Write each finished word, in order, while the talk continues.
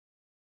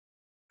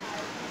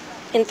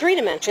In 3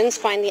 dimensions,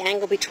 find the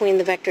angle between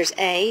the vectors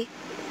A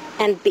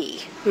and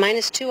B.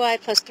 Minus 2i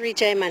plus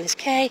 3j minus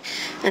k,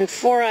 and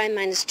 4i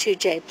minus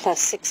 2j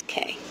plus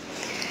 6k.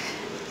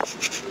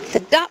 The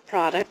dot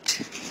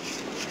product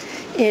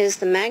is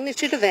the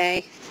magnitude of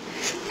A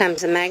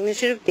times the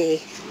magnitude of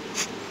B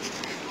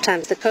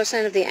times the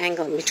cosine of the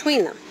angle in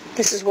between them.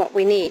 This is what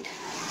we need.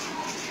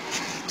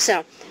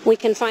 So, we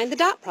can find the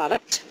dot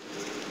product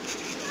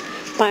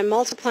by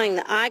multiplying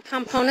the I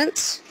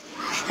components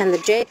and the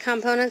j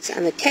components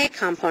and the k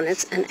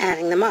components and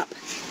adding them up.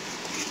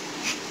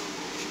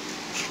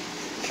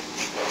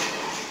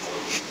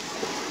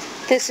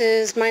 This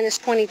is minus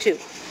 22.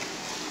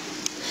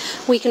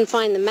 We can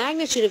find the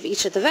magnitude of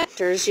each of the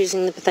vectors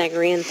using the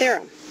Pythagorean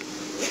theorem.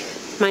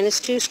 Minus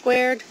 2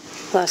 squared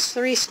plus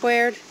 3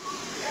 squared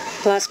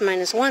plus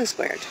minus 1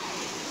 squared.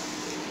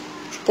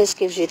 This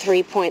gives you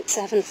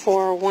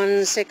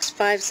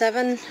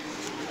 3.741657.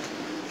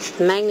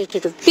 The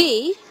magnitude of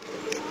B,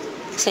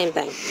 same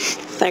thing.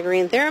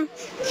 Pythagorean theorem.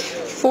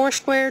 4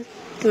 squared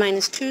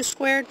minus 2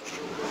 squared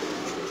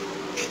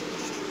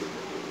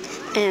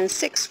and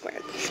 6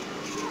 squared.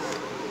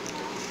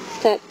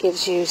 That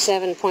gives you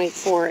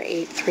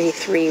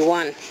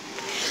 7.48331.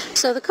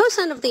 So the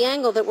cosine of the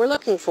angle that we're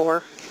looking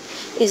for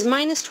is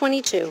minus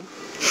 22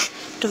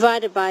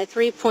 divided by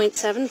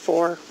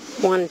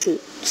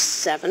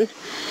 3.74127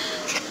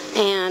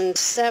 and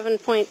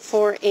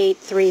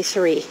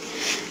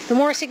 7.4833. The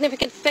more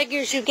significant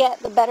figures you get,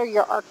 the better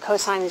your arc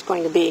cosine is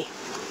going to be.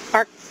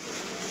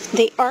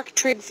 The arc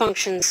trig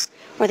functions,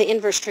 or the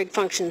inverse trig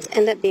functions,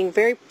 end up being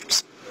very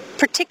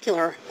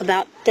particular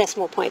about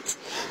decimal points.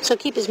 So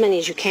keep as many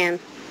as you can.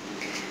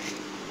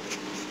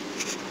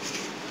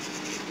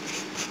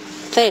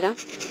 Theta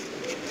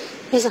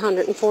is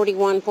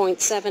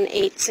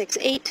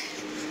 141.7868.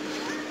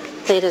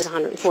 Theta is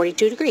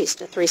 142 degrees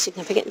to 3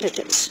 significant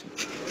digits.